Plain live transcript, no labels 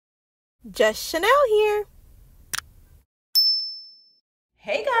justChanel here.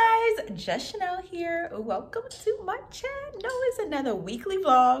 Hey guys, justChanel here. Welcome to my channel. It's another weekly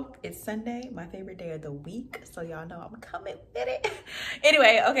vlog. It's Sunday, my favorite day of the week, so y'all know I'm coming with it.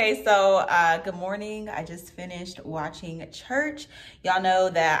 Anyway, okay, so good morning. I just finished watching church. Y'all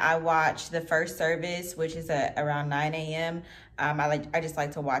know that I watched the first service, which is around 9 a.m. I just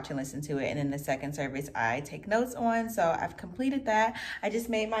like to watch and listen to it, and then the second service I take notes on. So I've completed that. I just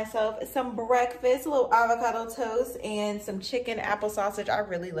made myself some breakfast, a little avocado toast and some chicken apple sausage. I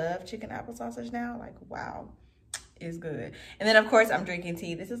really love chicken apple sausage now. Like, wow, it's good. And then of course I'm drinking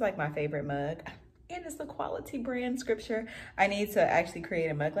tea. This is like my favorite mug, and it's the quality brand Scripture. I need to actually create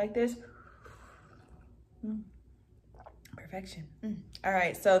a mug like this. Perfection. All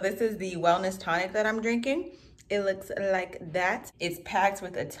right, so this is the wellness tonic that I'm drinking. It looks like that. It's packed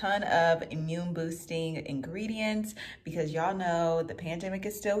with a ton of immune boosting ingredients because y'all know the pandemic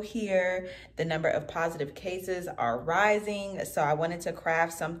is still here. The number of positive cases are rising. So I wanted to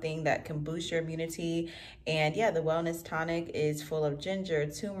craft something that can boost your immunity. And yeah, the wellness tonic is full of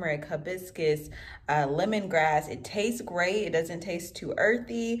ginger, turmeric, hibiscus, lemongrass. It tastes great. It doesn't taste too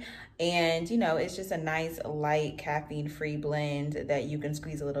earthy. And you know, it's just a nice light caffeine-free blend that you can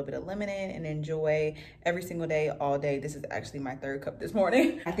squeeze a little bit of lemon in and enjoy every single day, all day. This is actually my third cup this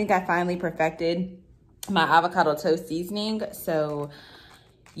morning. I think I finally perfected my avocado toast seasoning. So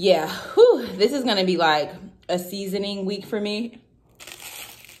yeah, this is gonna be like a seasoning week for me.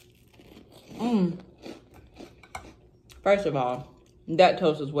 First of all, that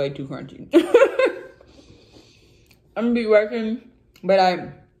toast is way too crunchy. I'm gonna be working,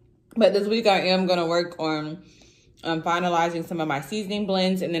 but this week I am gonna work on finalizing some of my seasoning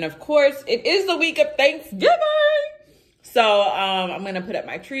blends. And then of course, it is the week of Thanksgiving. So I'm gonna put up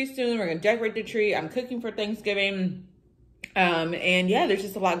my tree soon. We're gonna decorate the tree. I'm cooking for Thanksgiving. And yeah, there's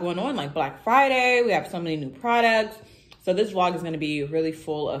just a lot going on, like Black Friday. We have so many new products. So this vlog is gonna be really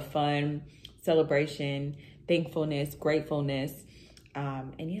full of fun, celebration, thankfulness, gratefulness.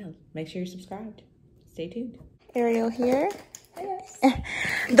 And yeah, make sure you're subscribed. Stay tuned. Ariel here. Yes.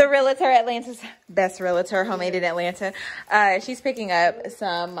 The realtor, Atlanta's best realtor, homemade in Atlanta. She's picking up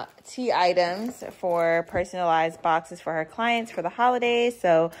some tea items for personalized boxes for her clients for the holidays.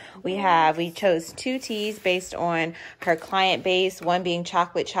 So we chose 2 teas based on her client base, one being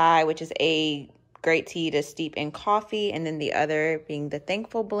chocolate chai, which is a great tea to steep in coffee, and then the other being the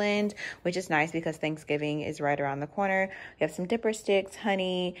Thankful blend, which is nice because Thanksgiving is right around the corner. We have some dipper sticks,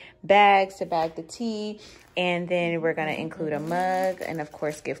 honey, bags to bag the tea, and then we're going to include a mug and of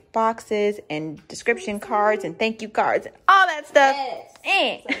course gift boxes and description cards and thank you cards and all that stuff.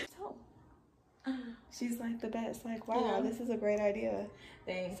 Yes. She's like the best. Like, wow, This is a great idea.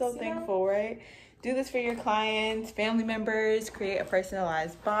 Thanks. So thankful, right? Do this for your clients, family members, create a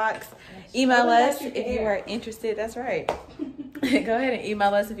personalized box. Email us if you are interested. That's right. Go ahead and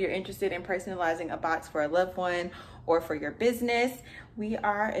email us if you're interested in personalizing a box for a loved one or for your business. We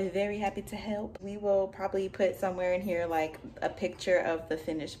are very happy to help. We will probably put somewhere in here like a picture of the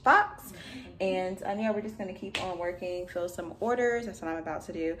finished box. And yeah, we're just gonna keep on working, fill some orders. That's what I'm about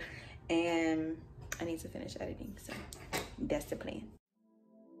to do. And I need to finish editing, so that's the plan.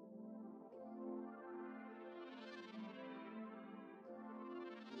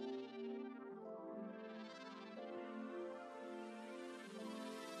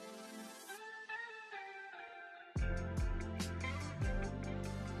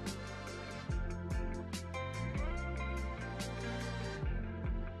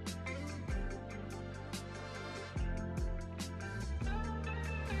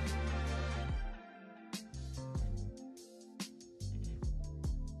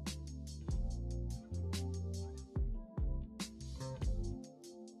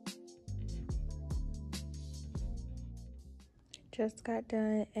 Just got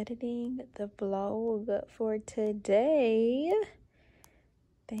done editing the vlog for today.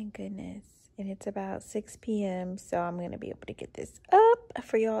 Thank goodness. And it's about 6 p.m. So I'm going to be able to get this up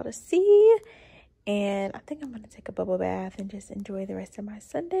for y'all to see. And I think I'm going to take a bubble bath and just enjoy the rest of my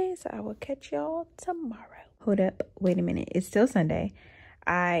Sunday. So I will catch y'all tomorrow. Hold up. Wait a minute. It's still Sunday.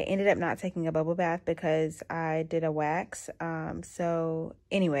 I ended up not taking a bubble bath because I did a wax. So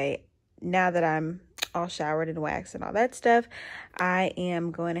anyway, now that I'm all showered and waxed and all that stuff, I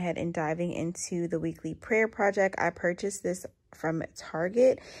am going ahead and diving into the weekly prayer project. I purchased this from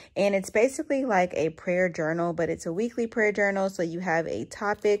Target, and it's basically like a prayer journal, but it's a weekly prayer journal. So you have a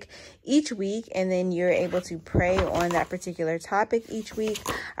topic each week, and then you're able to pray on that particular topic each week.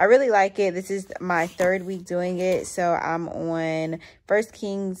 I really like it. This is my 3rd week doing it, so I'm on 1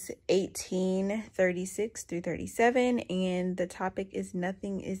 Kings 18:36 through 37, and the topic is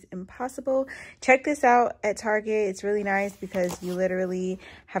nothing is impossible. Check this out at Target. It's really nice because you literally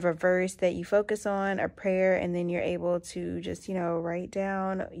have a verse that you focus on, a prayer, and then you're able to just, you know, write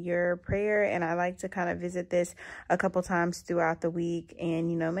down your prayer. And I like to kind of visit this a couple times throughout the week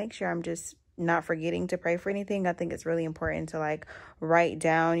and, you know, make sure I'm just not forgetting to pray for anything. I think it's really important to like write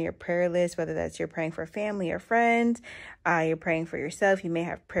down your prayer list, whether that's you're praying for family or friends, you're praying for yourself. You may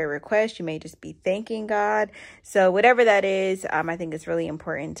have prayer requests. You may just be thanking God. So whatever that is, I think it's really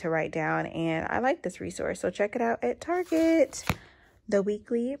important to write down. And I like this resource. So check it out at Target, the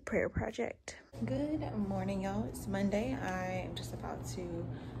weekly prayer project. Good morning, y'all. It's Monday. I am just about to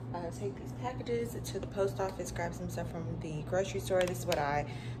take these packages to the post office, grab some stuff from the grocery store. This is what I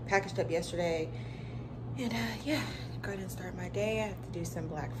packaged up yesterday. And yeah, go ahead and start my day. I have to do some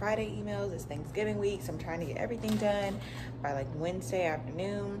Black Friday emails. It's Thanksgiving week, so I'm trying to get everything done by like Wednesday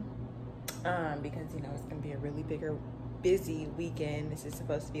afternoon, because, you know, it's gonna be a really busy weekend. This is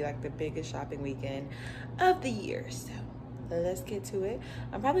supposed to be like the biggest shopping weekend of the year. So let's get to it.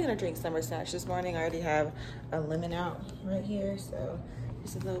 I'm probably gonna drink summer snatch this morning. I already have a lemon out right here, so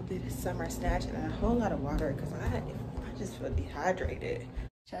just a little bit of summer snatch and a whole lot of water because I just feel dehydrated.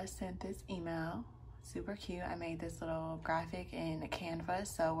 Just sent this email. Super cute. I made this little graphic in Canva.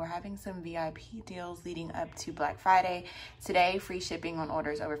 So we're having some VIP deals leading up to Black Friday. Today, free shipping on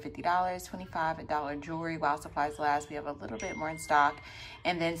orders over $50, $25 jewelry while supplies last. We have a little bit more in stock.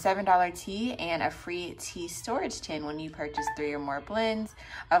 And then $7 tea and a free tea storage tin when you purchase 3 or more blends.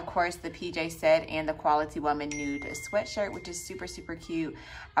 Of course, the PJ set and the Quality Woman nude sweatshirt, which is super, super cute.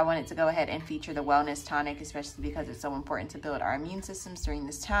 I wanted to go ahead and feature the wellness tonic, especially because it's so important to build our immune systems during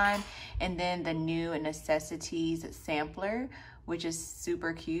this time. And then the new necessities sampler, which is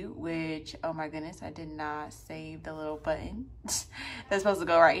super cute, which, oh my goodness, I did not save the little button that's supposed to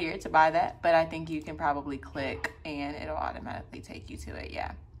go right here to buy that, but I think you can probably click and it'll automatically take you to it.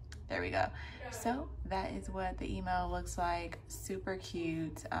 Yeah, there we go. So that is what the email looks like. Super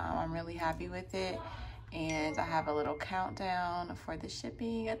cute. I'm really happy with it. And I have a little countdown for the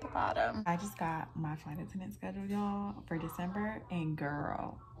shipping at the bottom. I just got my flight attendant scheduled, y'all, for December, and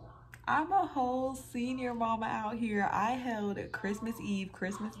girl, I'm a whole senior mama out here. I held Christmas Eve,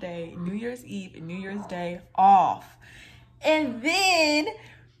 Christmas Day, New Year's Eve, and New Year's Day off. And then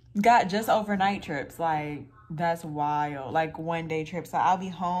got just overnight trips. Like, that's wild. Like, one-day trips. So I'll be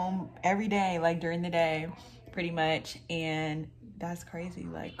home every day, like during the day, pretty much. And that's crazy.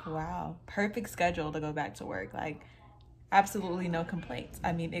 Like, wow. Perfect schedule to go back to work. Like, absolutely no complaints.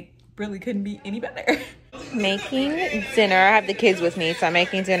 I mean, it really couldn't be any better. Making dinner. I have the kids with me, so I'm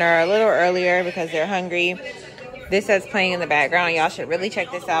making dinner a little earlier because they're hungry. This is playing in the background. Y'all should really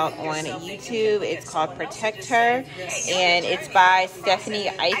check this out on YouTube. It's called Protect Her, and it's by Stephanie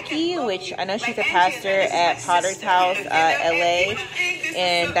Ike, which I know she's a pastor at Potter's House, LA,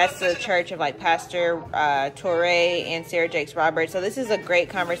 and that's the church of like Pastor Torrey and Sarah Jakes Roberts. So this is a great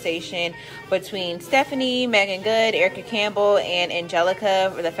conversation between Stephanie, Megan Good, Erica Campbell, and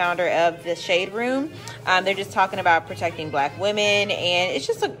Angelica, the founder of the Shade Room. They're just talking about protecting Black women, and it's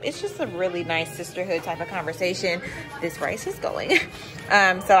just a really nice sisterhood type of conversation. This rice is going.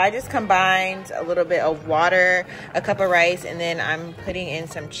 So I just combined a little bit of water, a cup of rice, and then I'm putting in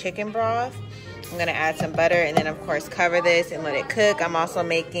some chicken broth. I'm gonna add some butter and then of course cover this and let it cook. I'm also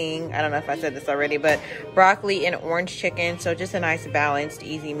making, I don't know if I said this already, but broccoli and orange chicken. So just a nice balanced,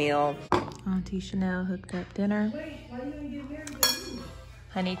 easy meal. Auntie Chanel hooked up dinner.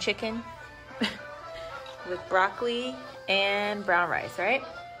 Honey chicken with broccoli and brown rice, right?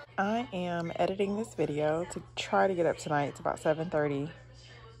 I am editing this video to try to get up tonight. It's about 7:30,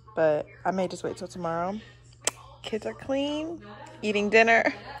 but I may just wait till tomorrow. Kids are clean, eating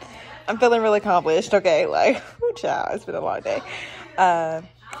dinner. I'm feeling really accomplished, okay? Like, oh child, it's been a long day.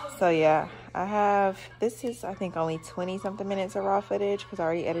 So yeah, I have, this is I think only 20-something minutes of raw footage because I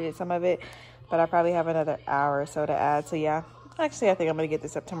already edited some of it, but I probably have another hour or so to add. So yeah, actually I think I'm gonna get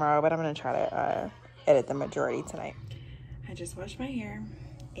this up tomorrow, but I'm gonna try to edit the majority tonight. I just washed my hair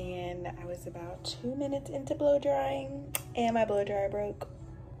and I was about 2 minutes into blow drying and my blow dryer broke.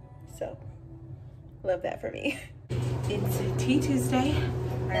 So love that for me. It's Tea Tuesday.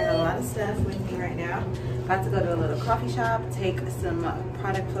 I have a lot of stuff with me right now. About to go to a little coffee shop, take some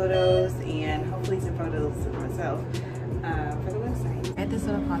product photos and hopefully some photos of myself for the website. At this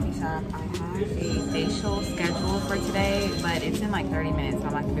little coffee shop, I have a facial scheduled for today, but it's in like 30 minutes, so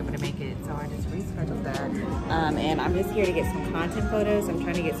I'm not gonna be able to make it. So I just rescheduled that. And I'm just here to get some content photos. I'm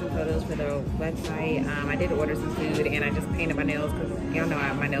trying to get some photos for the website. I did order some food and I just painted my nails because y'all know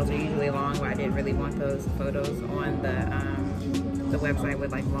my nails are usually long, but I didn't really want those photos on the the website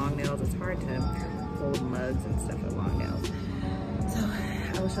with like long nails. It's hard to hold mugs and stuff with long nails. So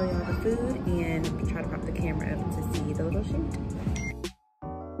I will show y'all the food and try to pop the camera up to see the little shoot.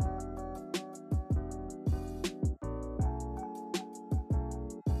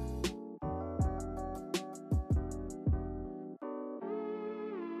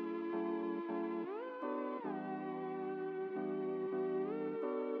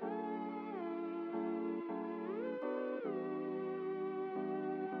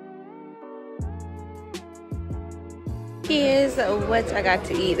 Here's what I got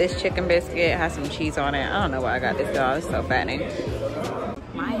to eat. This chicken biscuit has some cheese on it. I don't know why I got this, though. It's so fattening.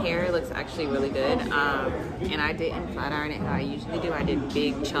 My hair looks actually really good. And I didn't flat iron it how I usually do. I did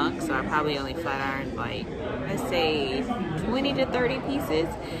big chunks, so I probably only flat ironed like, let's say 20 to 30 pieces.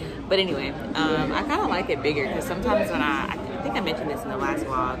 But anyway, I kind of like it bigger because sometimes when I think I mentioned this in the last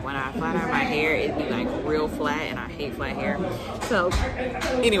vlog, when I flat iron my hair, it'd be like real flat, and I hate flat hair. So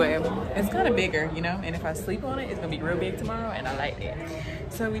anyway, it's kind of bigger, you know, and if I sleep on it, it's gonna be real big tomorrow, and I like it.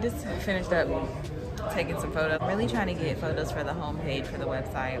 So we just finished up taking some photos. I'm really trying to get photos for the homepage for the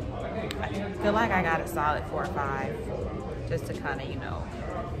website. I feel like I got a solid 4 or 5 just to kind of, you know,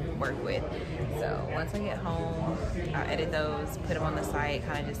 work with. So once I get home, I'll edit those, put them on the site,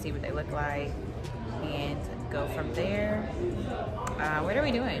 kind of just see what they look like, and go from there. What are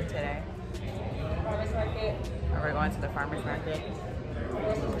we doing today? Farmers market. Are we going to the farmer's market?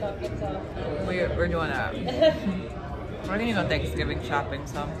 We're We're doing we're gonna go Thanksgiving shopping,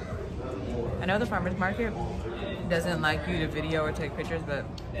 so I know the farmer's market doesn't like you to video or take pictures, but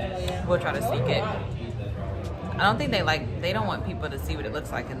we'll try to sneak it. I don't think they don't want people to see what it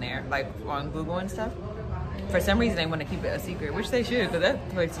looks like in there, like on Google and stuff. For some reason they want to keep it a secret, which they should, because that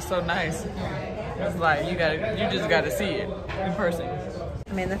place is so nice. It's like you just gotta see it in person.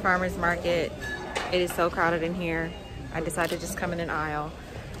 I'm in the farmer's market. It is so crowded in here. I decided to just come in an aisle,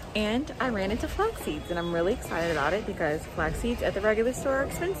 and I ran into flax seeds, and I'm really excited about it because flax seeds at the regular store are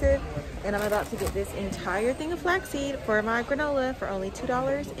expensive, and I'm about to get this entire thing of flaxseed for my granola for only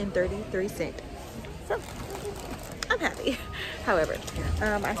 $2.33. So I'm happy. However,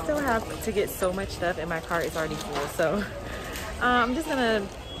 I still have to get so much stuff, and my cart is already full, so I'm just gonna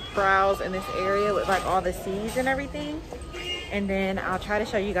browse in this area with like all the seeds and everything, and then I'll try to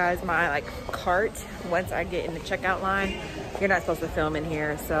show you guys my like cart once I get in the checkout line. You're not supposed to film in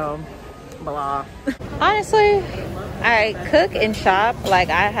here, so blah. Honestly, I cook and shop like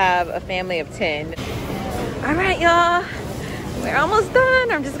I have a family of 10. All right, y'all, we're almost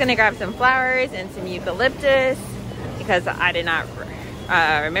done. I'm just gonna grab some flowers and some eucalyptus because I did not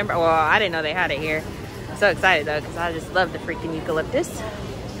remember. Well, I didn't know they had it here. I'm so excited though because I just love the freaking eucalyptus.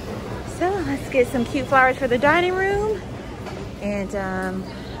 So let's get some cute flowers for the dining room, and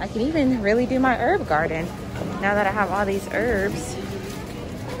I can even really do my herb garden now that I have all these herbs.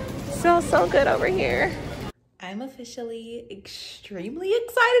 Smells so good over here. I'm officially extremely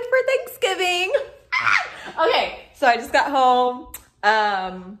excited for Thanksgiving. Okay, so I just got home.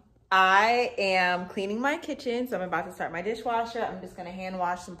 I am cleaning my kitchen, so I'm about to start my dishwasher. I'm just gonna hand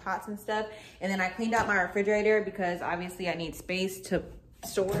wash some pots and stuff, and then I cleaned out my refrigerator because obviously I need space to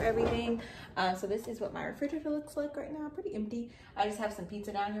store everything. So this is what my refrigerator looks like right now. Pretty empty. I just have some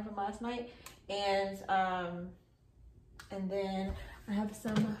pizza down here from last night, and then I have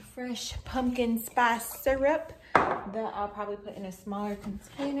some fresh pumpkin spice syrup that I'll probably put in a smaller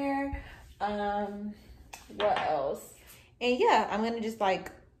container. What else? And yeah, I'm gonna just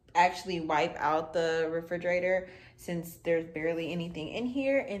like actually wipe out the refrigerator since there's barely anything in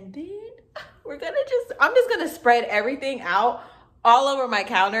here, and then I'm just gonna spread everything out all over my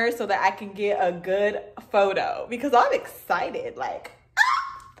counter so that I can get a good photo because I'm excited. Like,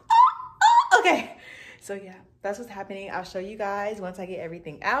 okay. So yeah, that's what's happening. I'll show you guys once I get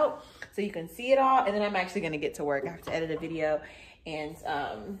everything out so you can see it all. And then I'm actually gonna get to work. I have to edit a video, and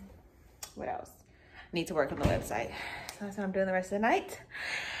what else? I need to work on the website. So that's what I'm doing the rest of the night.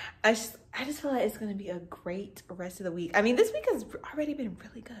 I just feel like it's gonna be a great rest of the week. I mean, this week has already been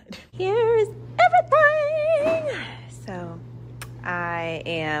really good. Here's everything. So I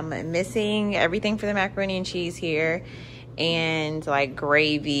am missing everything for the macaroni and cheese here, and like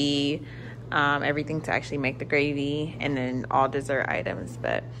gravy, everything to actually make the gravy, and then all dessert items.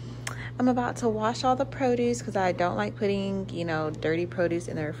 But I'm about to wash all the produce because I don't like putting, you know, dirty produce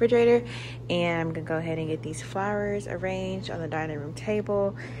in the refrigerator. And I'm gonna go ahead and get these flowers arranged on the dining room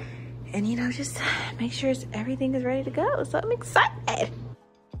table, and you know, just make sure everything is ready to go. So I'm excited.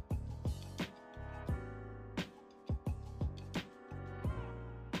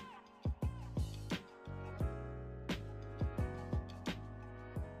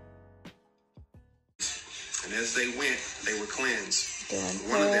 And as they went, they were cleansed.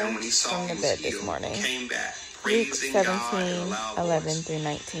 One of them, when he saw him was healed, came back, Luke praising 17, God in a loud 11 voice. through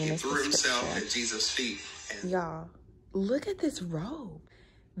 19 He is threw the himself scripture. at Jesus' feet. And Y'all, look at this robe.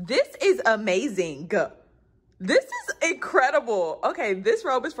 This is amazing. This is incredible. Okay, this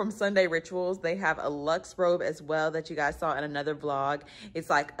robe is from Sunday Rituals. They have a luxe robe as well that you guys saw in another vlog. It's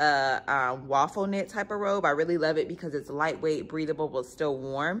like a waffle knit type of robe. I really love it because it's lightweight, breathable, but still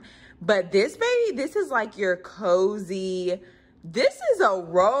warm. But this, baby, this is like your cozy. This is a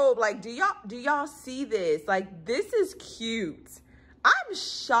robe. Like, do y'all see this? Like, this is cute. I'm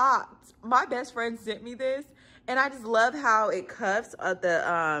shocked. My best friend sent me this. And I just love how it cuffs at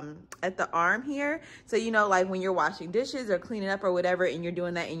the arm here. So, you know, like when you're washing dishes or cleaning up or whatever, and you're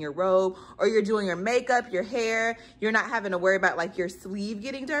doing that in your robe, or you're doing your makeup, your hair, you're not having to worry about like your sleeve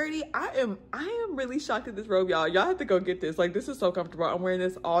getting dirty. I am really shocked at this robe, y'all. Y'all have to go get this. Like, this is so comfortable. I'm wearing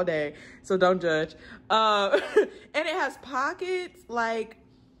this all day, so don't judge. And it has pockets. Like,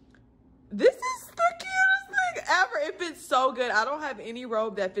 this is the cutest thing ever. It fits so good. I don't have any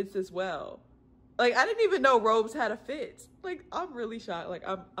robe that fits this well. Like, I didn't even know robes had a fit. Like, I'm really shocked. Like,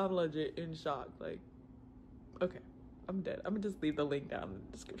 I'm legit in shock. Like, okay, I'm dead. I'm gonna just leave the link down in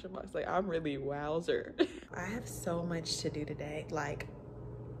the description box. Like, I'm really wowzer. I have so much to do today. Like,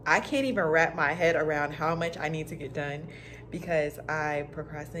 I can't even wrap my head around how much I need to get done because I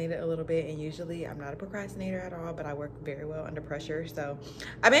procrastinated a little bit, and usually I'm not a procrastinator at all, but I work very well under pressure. So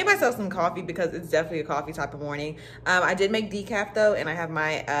I made myself some coffee because it's definitely a coffee type of morning. I did make decaf though, and I have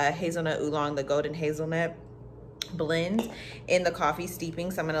my hazelnut oolong, the golden hazelnut blend in the coffee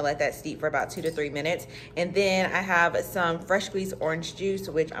steeping, so I'm gonna let that steep for about 2 to 3 minutes. And then I have some fresh squeezed orange juice,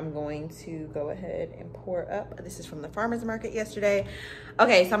 which I'm going to go ahead and pour up. This is from the farmer's market yesterday.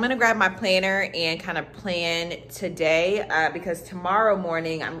 Okay, so I'm gonna grab my planner and kind of plan today because tomorrow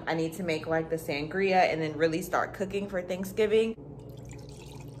morning I need to make like the sangria and then really start cooking for Thanksgiving.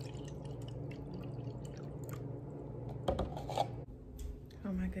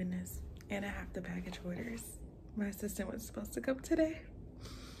 Oh my goodness, and I have to package orders. My assistant was supposed to come today.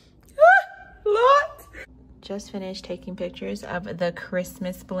 Lot. Just finished taking pictures of the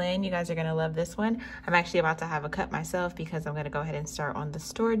Christmas blend. You guys are gonna love this one. I'm actually about to have a cut myself because I'm gonna go ahead and start on the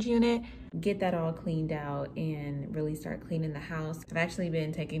storage unit. Get that all cleaned out and really start cleaning the house. I've actually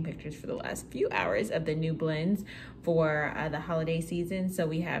been taking pictures for the last few hours of the new blends for the holiday season. So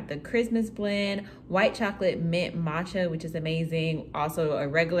we have the Christmas blend, white chocolate mint matcha, which is amazing. Also a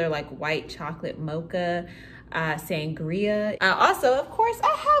regular like white chocolate mocha, sangria. Also, of course, I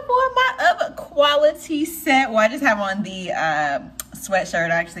have on my other quality set. Well, I just have on the sweatshirt.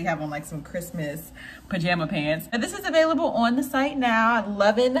 I actually have on like some Christmas pajama pants. But this is available on the site now. I'm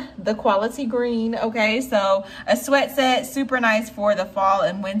loving the quality green. Okay, so a sweat set, super nice for the fall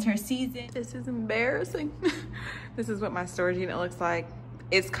and winter season. This is embarrassing. This is what my storage unit looks like.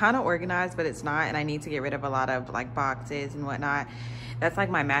 It's kind of organized, but it's not, and I need to get rid of a lot of like boxes and whatnot. That's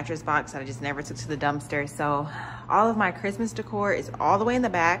like my mattress box that I just never took to the dumpster. So all of my Christmas decor is all the way in the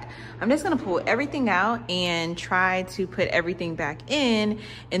back. I'm just gonna pull everything out and try to put everything back in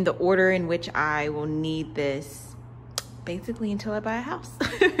the order in which I will need this basically until I buy a house.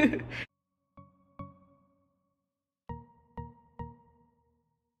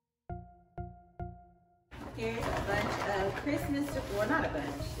 Here's a bunch of Christmas decor. Well, not a bunch,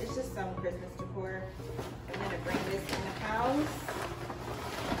 it's just some Christmas decor. I'm gonna bring this in the house.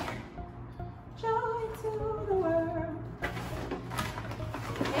 Joy to the world.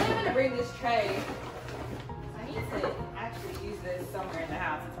 And I'm gonna bring this tray. I need to actually use this somewhere in the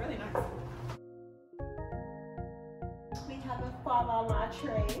house. It's really nice. We have a fa la la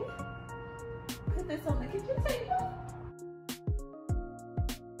tray. Put this on the kitchen table.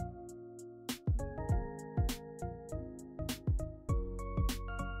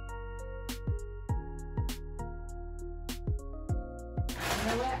 You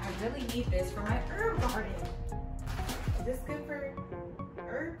know what? I really need this for my herb garden. Is this good for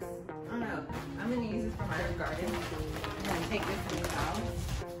herbs? I don't know. I'm gonna use this for my herb garden. I'm gonna take this in the house.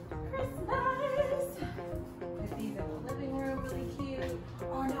 Christmas! Put these in the living room, really cute.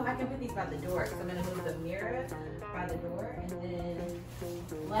 Oh no, I can put these by the door. So I'm gonna move the mirror by the door. And then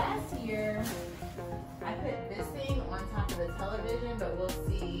last year, I put this thing on top of the television, but we'll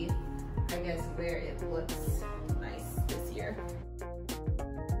see, I guess, where it looks nice this year.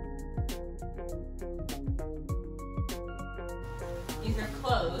 These are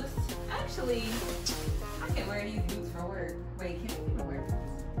closed. Actually, I can wear these boots for work. Wait, can I even wear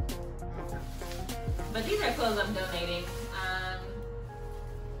boots? But these are clothes I'm donating.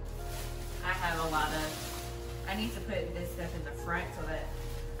 I have a lot of, I need to put this stuff in the front so that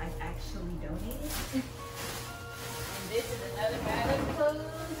I actually donate it. This is another bag of clothes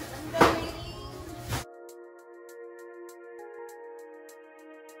I'm donating.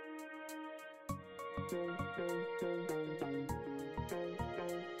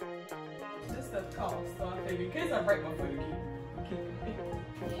 This stuff costs, so I figured in case I break my foot again.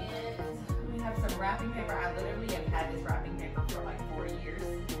 And we have some wrapping paper. I literally have had this wrapping paper for like 4 years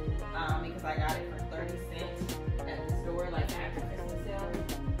because I got it for 30 cents at the store, like after Christmas sale.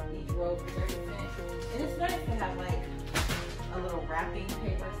 Each roll for 30 cents. And it's nice to have like a little wrapping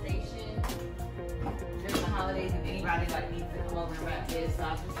paper station during the holidays if anybody like needs to come over and wrap this. So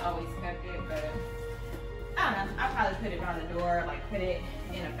I've just always kept it, but I don't know. I'll probably put it by the door, like put it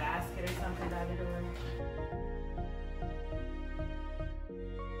in a basket or something by the door.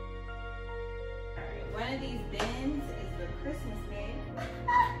 One of these bins is the Christmas bin.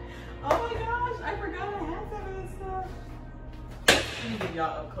 Oh my gosh, I forgot I had some of this stuff. Let me give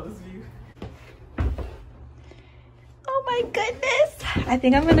y'all up close view. Oh my goodness. I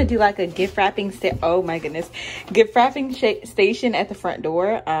think I'm gonna do like a gift wrapping station at the front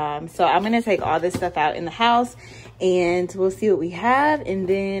door. So I'm gonna take all this stuff out in the house and we'll see what we have. And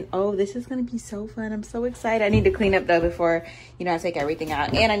then, oh, this is gonna be so fun. I'm so excited. I need to clean up though before, you know, I take everything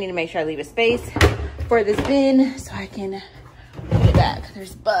out. And I need to make sure I leave a space for this bin so I can put it back.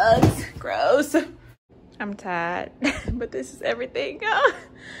 There's bugs, gross. I'm tired, but this is everything.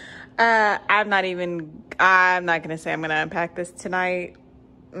 I'm not gonna say I'm gonna unpack this tonight.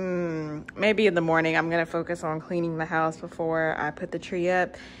 Maybe in the morning. I'm gonna focus on cleaning the house before I put the tree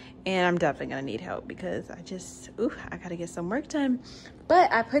up, and I'm definitely gonna need help because I gotta get some work done.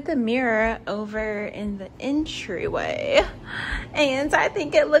 But I put the mirror over in the entryway and I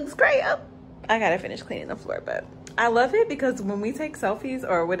think it looks great. Oh, I gotta finish cleaning the floor, but I love it because when we take selfies,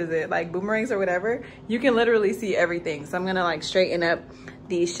 or what is it, like boomerangs or whatever, you can literally see everything. So I'm gonna like straighten up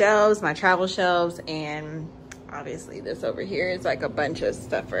these shelves, my travel shelves, and obviously this over here is like a bunch of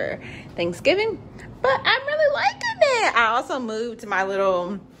stuff for Thanksgiving, but I'm really liking it. I also moved my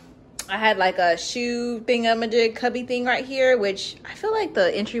little, I had like a shoe thingamajig cubby thing right here, which I feel like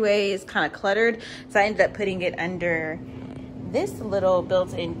the entryway is kind of cluttered. So I ended up putting it under this little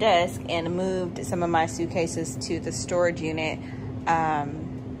built-in desk and moved some of my suitcases to the storage unit.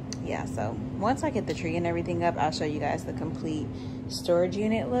 Yeah, so once I get the tree and everything up, I'll show you guys the complete storage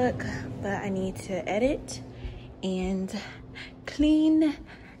unit look. But I need to edit and clean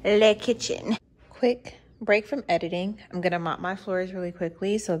the kitchen. Quick break from editing. I'm gonna mop my floors really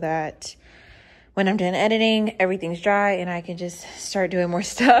quickly so that when I'm done editing, everything's dry and I can just start doing more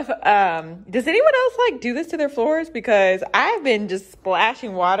stuff. Does anyone else like do this to their floors? Because I've been just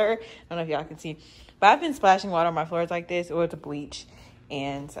splashing water. I don't know if y'all can see, but I've been splashing water on my floors like this, or it's a bleach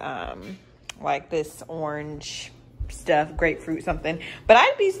and like this orange stuff, grapefruit something. But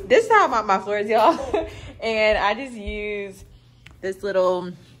this is how I mop my floors, y'all. And I just use this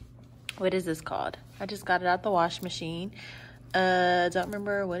little, what is this called? I just got it out the wash machine. Don't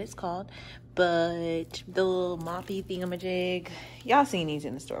remember what it's called, but the little moppy thingamajig. Y'all seen these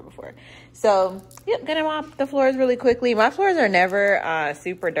in the store before. So yep, gonna mop the floors really quickly. My floors are never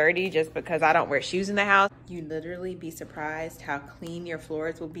super dirty just because I don't wear shoes in the house. You'd literally be surprised how clean your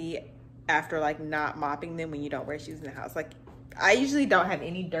floors will be after like not mopping them when you don't wear shoes in the house. Like I usually don't have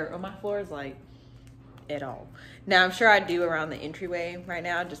any dirt on my floors, like at all. Now I'm sure I do around the entryway right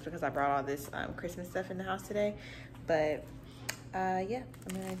now just because I brought all this Christmas stuff in the house today. But yeah,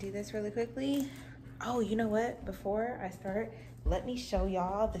 I'm gonna do this really quickly. Oh, you know what? Before I start, let me show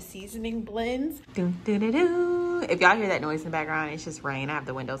y'all the seasoning blends. Doo, doo, doo, doo. If y'all hear that noise in the background, it's just rain. I have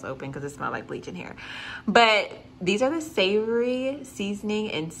the windows open because it smells like bleach in here. But these are the savory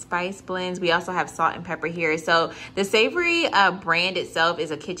seasoning and spice blends. We also have salt and pepper here. So the savory brand itself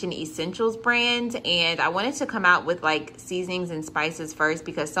is a Kitchen Essentials brand. And I wanted to come out with like seasonings and spices first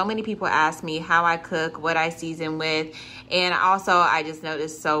because so many people ask me how I cook, what I season with. And also I just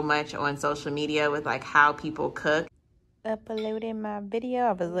noticed so much on social media with like how people cook. Uploading my video.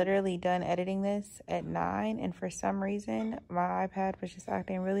 I was literally done editing this at 9, and for some reason my iPad was just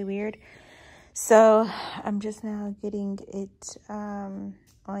acting really weird. So I'm just now getting it on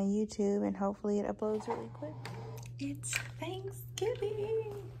YouTube, and hopefully it uploads really quick. It's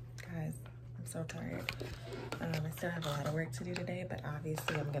Thanksgiving. Guys, I'm so tired. I still have a lot of work to do today, but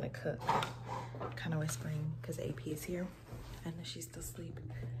obviously I'm gonna cook. I'm kind of whispering because AP is here. I know she's still asleep,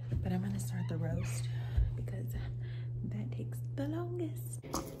 but I'm gonna start the roast because that takes the longest.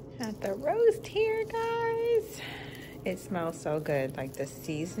 Got the roast here, guys. It smells so good. Like the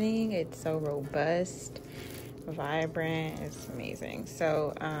seasoning, it's so robust, vibrant. It's amazing.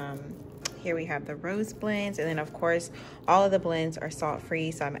 So Here we have the rose blends, and then of course all of the blends are salt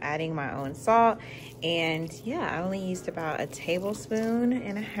free, so I'm adding my own salt. And yeah, I only used about 1.5 tablespoons,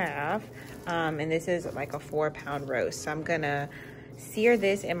 and this is like a 4-pound roast. So I'm gonna sear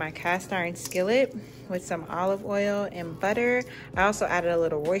this in my cast iron skillet with some olive oil and butter. I also added a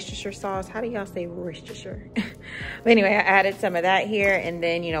little Worcestershire sauce. How do y'all say Worcestershire? But anyway, I added some of that here, and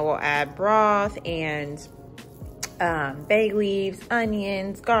then, you know, we'll add broth and bay leaves,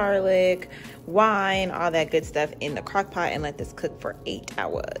 onions, garlic, wine, all that good stuff in the crock pot, and let this cook for 8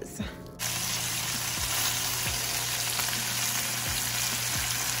 hours.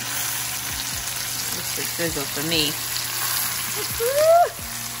 This is sizzle for me.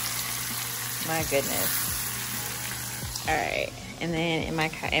 My goodness. All right, and then in my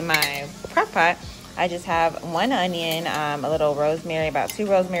crock pot, I just have 1 onion, a little rosemary, about 2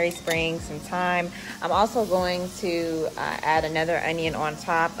 rosemary sprigs, some thyme. I'm also going to add another onion on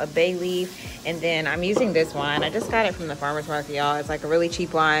top, a bay leaf, and then I'm using this wine. I just got it from the farmer's market, y'all. It's like a really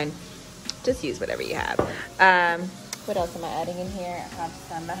cheap wine. Just use whatever you have. What else am I adding in here? I have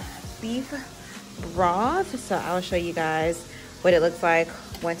some beef broth, so I'll show you guys what it looks like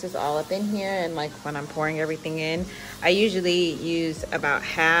once it's all up in here, and like when I'm pouring everything in. I usually use about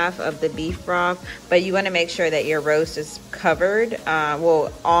half of the beef broth, but you want to make sure that your roast is covered,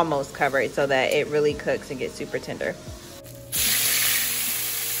 well, almost covered, so that it really cooks and gets super tender.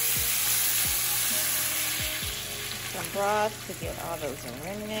 Some broth to get all those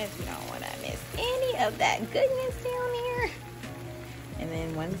remnants. You don't want to miss any of that goodness down here. And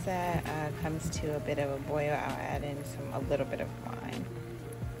then once that comes to a bit of a boil, I'll add in a little bit of wine.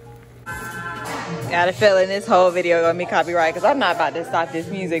 Got a feeling this whole video gonna be copyright because I'm not about to stop this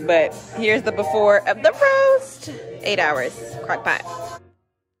music, but here's the before of the roast. 8 hours, crock pot.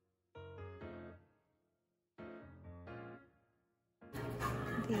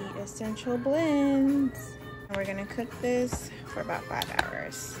 The essential blends. And we're gonna cook this for about 5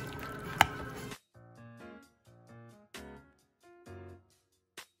 hours.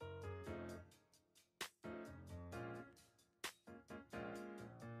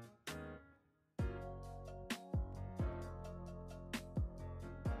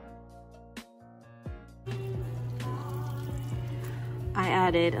 I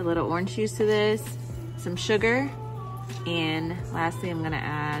added a little orange juice to this, some sugar, and lastly I'm gonna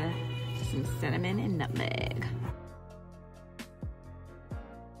add some cinnamon and nutmeg.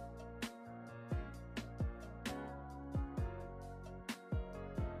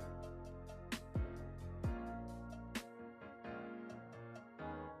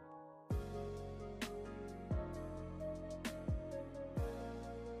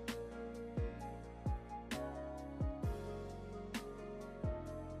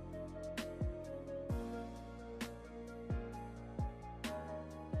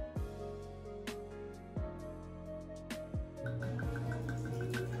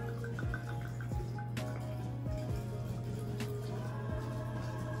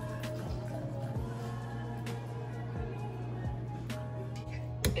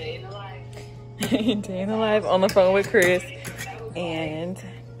 Day in the life. Day in the life on the phone with Chris. And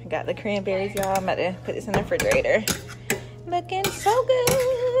I got the cranberries, y'all. I'm about to put this in the refrigerator. Looking so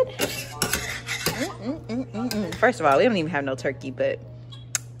good. First of all, we don't even have no turkey, but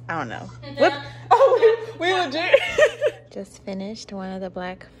I don't know. Whoop. Oh, we legit. Just finished one of the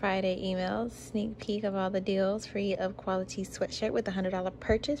Black Friday emails. Sneak peek of all the deals. Free of quality sweatshirt with a $100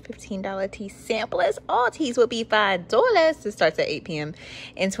 purchase. $15 tea samplers. All teas will be $5. This starts at 8 p.m.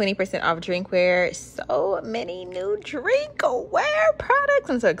 And 20% off drinkware. So many new drinkware products.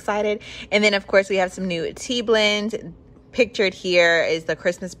 I'm so excited. And then, of course, we have some new tea blends. Pictured here is the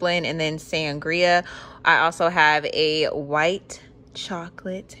Christmas blend and then sangria. I also have a white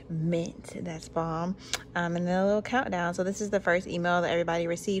chocolate mint. That's bomb. And then a little countdown. So this is the first email that everybody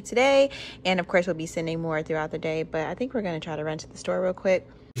received today, and of course we'll be sending more throughout the day, but I think we're going to try to run to the store real quick.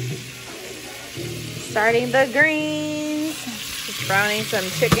 Starting the greens. Just browning some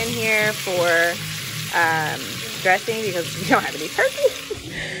chicken here for dressing because we don't have any turkey.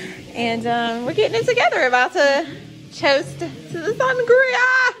 And we're getting it together. About to toast to the sangria.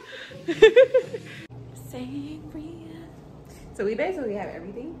 So we basically have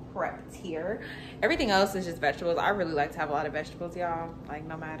everything prepped here. Everything else is just vegetables. I really like to have a lot of vegetables, y'all. Like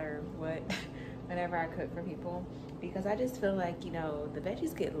no matter what, whenever I cook for people, because I just feel like, you know, the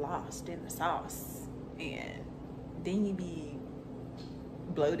veggies get lost in the sauce and then you be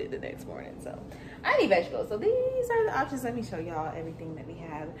bloated the next morning. So I need vegetables. So these are the options. Let me show y'all everything that we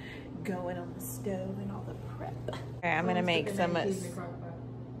have going on the stove and all the prep. All right, I'm gonna make some.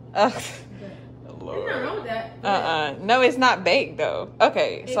 There's nothing wrong with that. No, it's not baked though.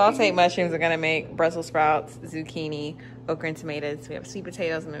 Okay, sauteed mushrooms are gonna make Brussels sprouts, zucchini, okra, and tomatoes. We have sweet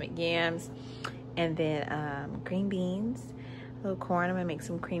potatoes. I'm gonna make yams, and then green beans, a little corn. I'm gonna make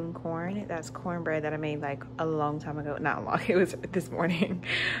some cream corn. That's cornbread that I made like a long time ago. Not long. It was this morning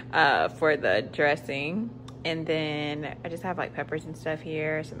for the dressing. And then I just have like peppers and stuff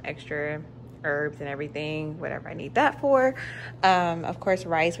here, some extra herbs and everything, whatever I need that for. Of course,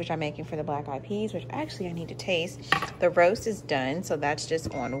 rice, which I'm making for the black eyed peas, which actually I need to taste. The roast is done, so that's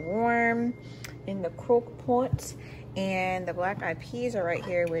just on warm in the crock pot. And the black eyed peas are right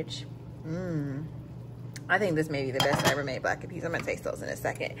here, which I think this may be the best I ever made black eyed peas. I'm gonna taste those in a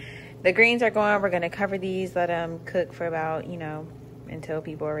second. The greens are going. We're gonna cover these, let them cook for about, you know, until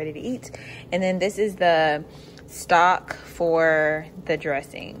people are ready to eat. And then this is the stock for the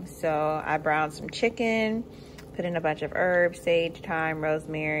dressing. So I browned some chicken, put in a bunch of herbs, sage, thyme,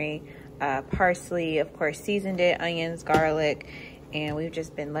 rosemary, parsley, of course seasoned it, onions, garlic, and we've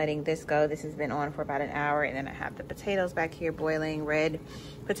just been letting this go. This has been on for about an hour. And then I have the potatoes back here boiling, red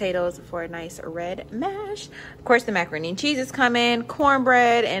potatoes for a nice red mash. Of course, the macaroni and cheese is coming,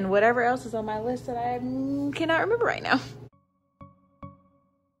 cornbread, and whatever else is on my list that I cannot remember right now.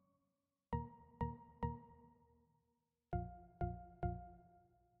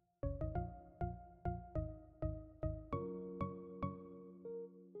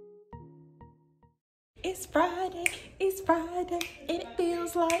 It's Friday, and it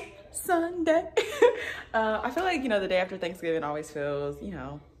feels like Sunday. I feel like, you know, the day after Thanksgiving always feels, you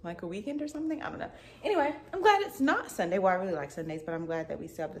know, like a weekend or something. I don't know. Anyway, I'm glad it's not Sunday. Well, I really like Sundays, but I'm glad that we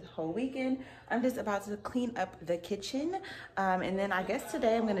still have the whole weekend. I'm just about to clean up the kitchen. And then I guess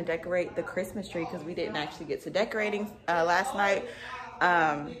today I'm going to decorate the Christmas tree because we didn't actually get to decorating last night.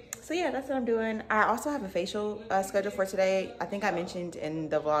 So yeah, that's what I'm doing. I also have a facial scheduled for today. I think I mentioned in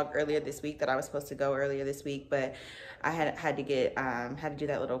the vlog earlier this week that I was supposed to go earlier this week, but I had to do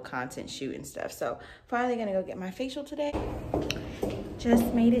that little content shoot and stuff. So finally gonna go get my facial today. Just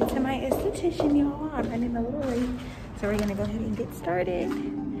made it to my esthetician, y'all. I'm running a little late, so we're gonna go ahead and get started.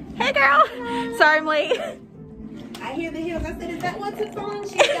 Hey girl, sorry I'm late. I hear the heels. I said, is that what's it's on?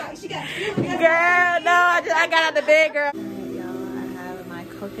 She got girl, no, I got out the bed, girl.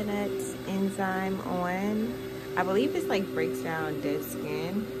 Coconut enzyme on. I believe this like breaks down dead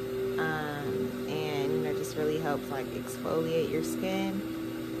skin, and you know, just really helps like exfoliate your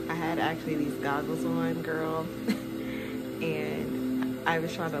skin. I had actually these goggles on, girl, and I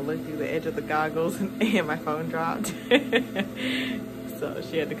was trying to look through the edge of the goggles and my phone dropped. So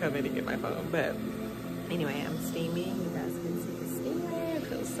she had to come in and get my phone. But anyway, I'm steaming. You guys can see the steamer. It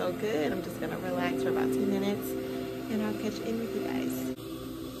feels so good. I'm just gonna relax for about 2 minutes and I'll catch in with you guys.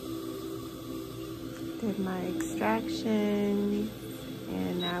 Did my extraction,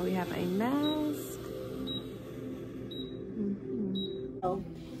 and now we have a mask. So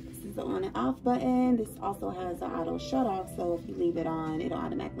this is the on and off button. This also has an auto shut off, so if you leave it on, it'll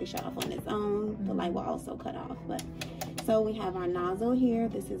automatically shut off on its own. The light will also cut off. But so we have our nozzle here.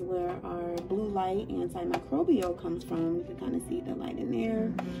 This is where our blue light antimicrobial comes from. You can kind of see the light in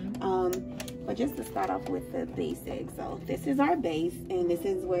there. But just to start off with the basics, so this is our base, and this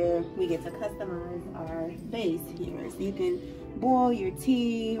is where we get to customize our base here. So you can boil your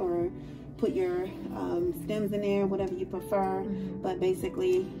tea or put your stems in there, whatever you prefer. But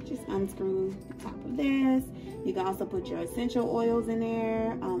basically, just unscrew the top of this. You can also put your essential oils in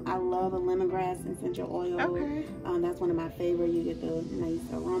there. I love a lemongrass essential oil. Okay. That's one of my favorite. You get the nice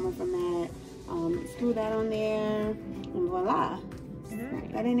aroma from that. Screw that on there, and voila.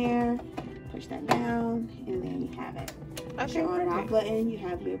 Slide that in there. Push that down, and then you have it. Okay, your on and off button. You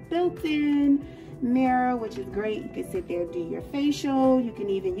have your built-in mirror, which is great. You can sit there, do your facial. You can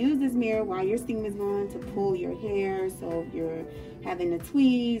even use this mirror while your steam is going to pull your hair. So if you're having to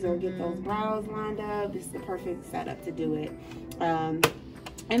tweeze or get those brows lined up, this is the perfect setup to do it.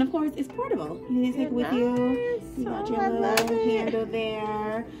 And of course, it's portable. You can take it with you. You got your little handle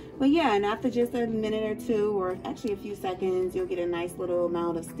there. But yeah, and after just a minute or two, or actually a few seconds, you'll get a nice little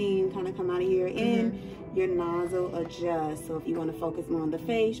amount of steam kind of come out of here, and your nozzle adjusts. So if you want to focus more on the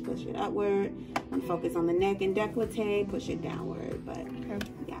face, push it upward. Want to focus on the neck and décolleté, push it downward. But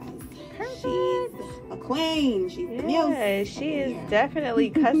guys, she's a queen. She's the muse. She is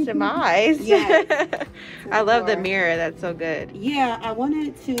definitely customized. Yes. I love the mirror. That's so good. Yeah, I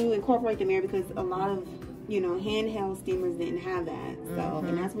wanted to incorporate the mirror because a lot of, you know, handheld steamers didn't have that. So,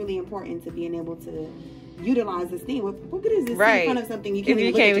 and that's really important to being able to utilize the steam. What good is this in front of something you can't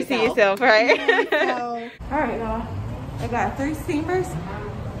even see yourself, right? Yeah, so. All right, y'all. I got 3 steamers,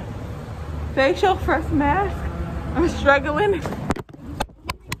 facial, first mask. I'm struggling.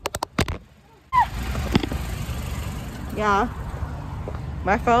 Y'all,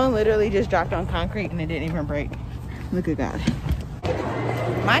 my phone literally just dropped on concrete and it didn't even break. Look at God.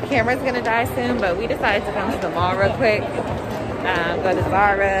 My camera's gonna die soon, but we decided to come to the mall real quick. Go to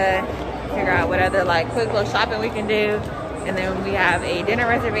Zara, figure out what other like quick little shopping we can do. And then we have a dinner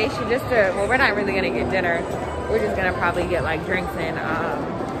reservation just to, well, we're not really gonna get dinner. We're just gonna probably get like drinks and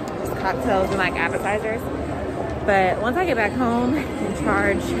just cocktails and like appetizers. But once I get back home and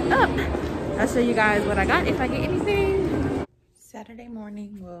charge up, I'll show you guys what I got if I get anything. Saturday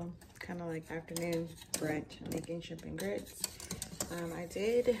morning, well, kind of like afternoon brunch. I'm making shrimp and grits. I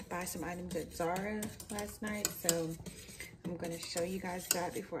did buy some items at Zara last night, so I'm gonna show you guys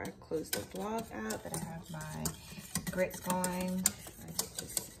that before I close the vlog out, that I have my grits going. I'm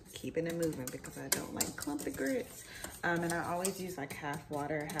just keeping it moving because I don't like clumpy grits. And I always use like half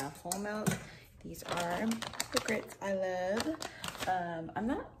water, half whole milk. These are the grits I love. I'm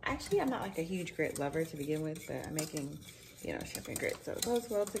not like a huge grit lover to begin with, but I'm making, you know, shrimp and grits, so it goes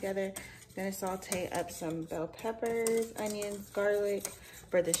well together. Gonna saute up some bell peppers, onions, garlic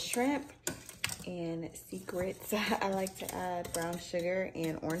for the shrimp. And secrets, I like to add brown sugar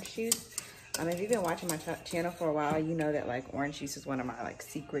and orange juice. If you've been watching my channel for a while, you know that like orange juice is one of my like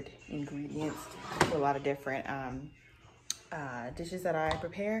secret ingredients to a lot of different dishes that I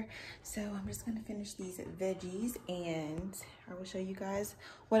prepare. So I'm just gonna finish these veggies and I will show you guys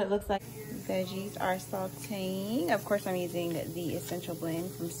what it looks like. Veggies are sauteing. Of course, I'm using the essential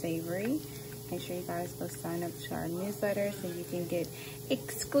blend from Savoreì. Make sure you guys go sign up to our newsletter so you can get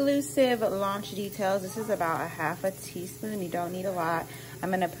exclusive launch details. This is about a half a teaspoon. You don't need a lot. I'm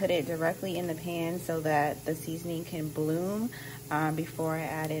gonna put it directly in the pan so that the seasoning can bloom before I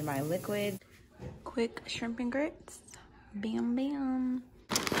add in my liquid. Quick shrimp and grits. Bam, bam.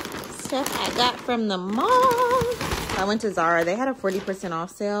 Stuff I got from the mall. I went to Zara. They had a 40%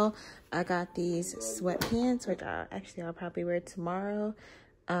 off sale. I got these sweatpants, which I'll probably wear tomorrow.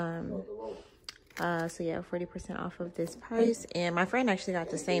 So yeah, 40% off of this price. And my friend actually got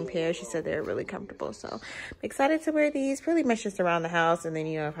the same pair. She said they're really comfortable. So I'm excited to wear these. Pretty much just around the house. And then,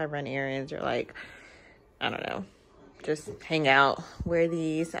 you know, if I run errands or like, I don't know, just hang out, wear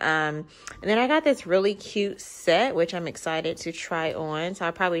these. And then I got this really cute set, which I'm excited to try on. So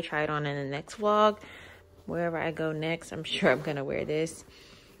I'll probably try it on in the next vlog. Wherever I go next, I'm sure I'm gonna wear this.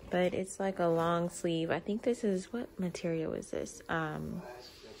 But it's like a long sleeve. I think this is, what material is this?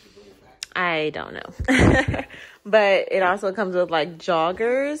 I don't know. But it also comes with like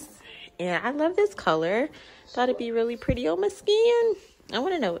joggers. And I love this color. Thought it'd be really pretty on my skin. I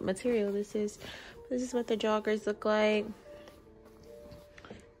want to know what material this is. This is what the joggers look like.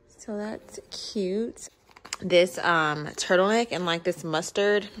 So that's cute. This turtleneck and like this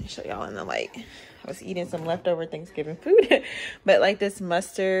mustard. Let me show y'all in the light. I was eating some leftover Thanksgiving food. But like this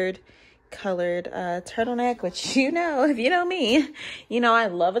mustard colored turtleneck, which, you know, if you know me, you know I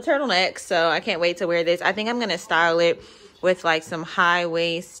love a turtleneck. So I can't wait to wear this. I think I'm going to style it with like some high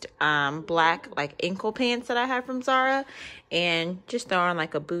waist black like ankle pants that I have from Zara, and just throw on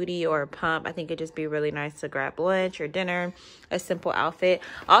like a booty or a pump. I think it'd just be really nice to grab lunch or dinner, a simple outfit.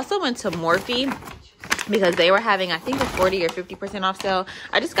 Also went to Morphe because they were having, I think, a 40 or 50% off sale.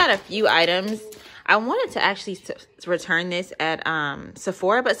 I just got a few items. I wanted to actually return this at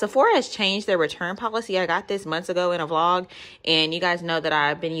Sephora, but Sephora has changed their return policy. I got this months ago in a vlog, and you guys know that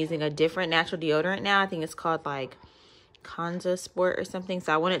I've been using a different natural deodorant now. I think it's called like Kanza Sport or something.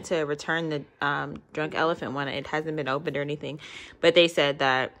 So I wanted to return the Drunk Elephant one. It hasn't been opened or anything, but they said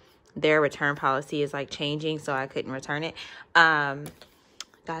that their return policy is like changing, so I couldn't return it.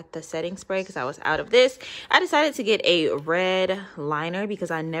 Got the setting spray because I was out of this. I decided to get a red liner because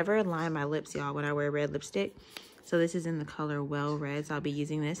I never line my lips, y'all, when I wear red lipstick. So this is in the color Well Red, so I'll be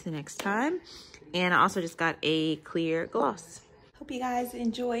using this the next time. And I also just got a clear gloss. Hope you guys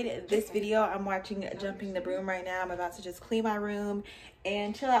enjoyed this video. I'm watching Jumping the Broom right now. I'm about to just clean my room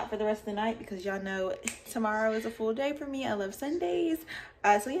and chill out for the rest of the night because y'all know tomorrow is a full day for me. I love Sundays.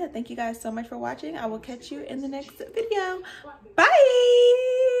 So yeah, thank you guys so much for watching. I will catch you in the next video. Bye!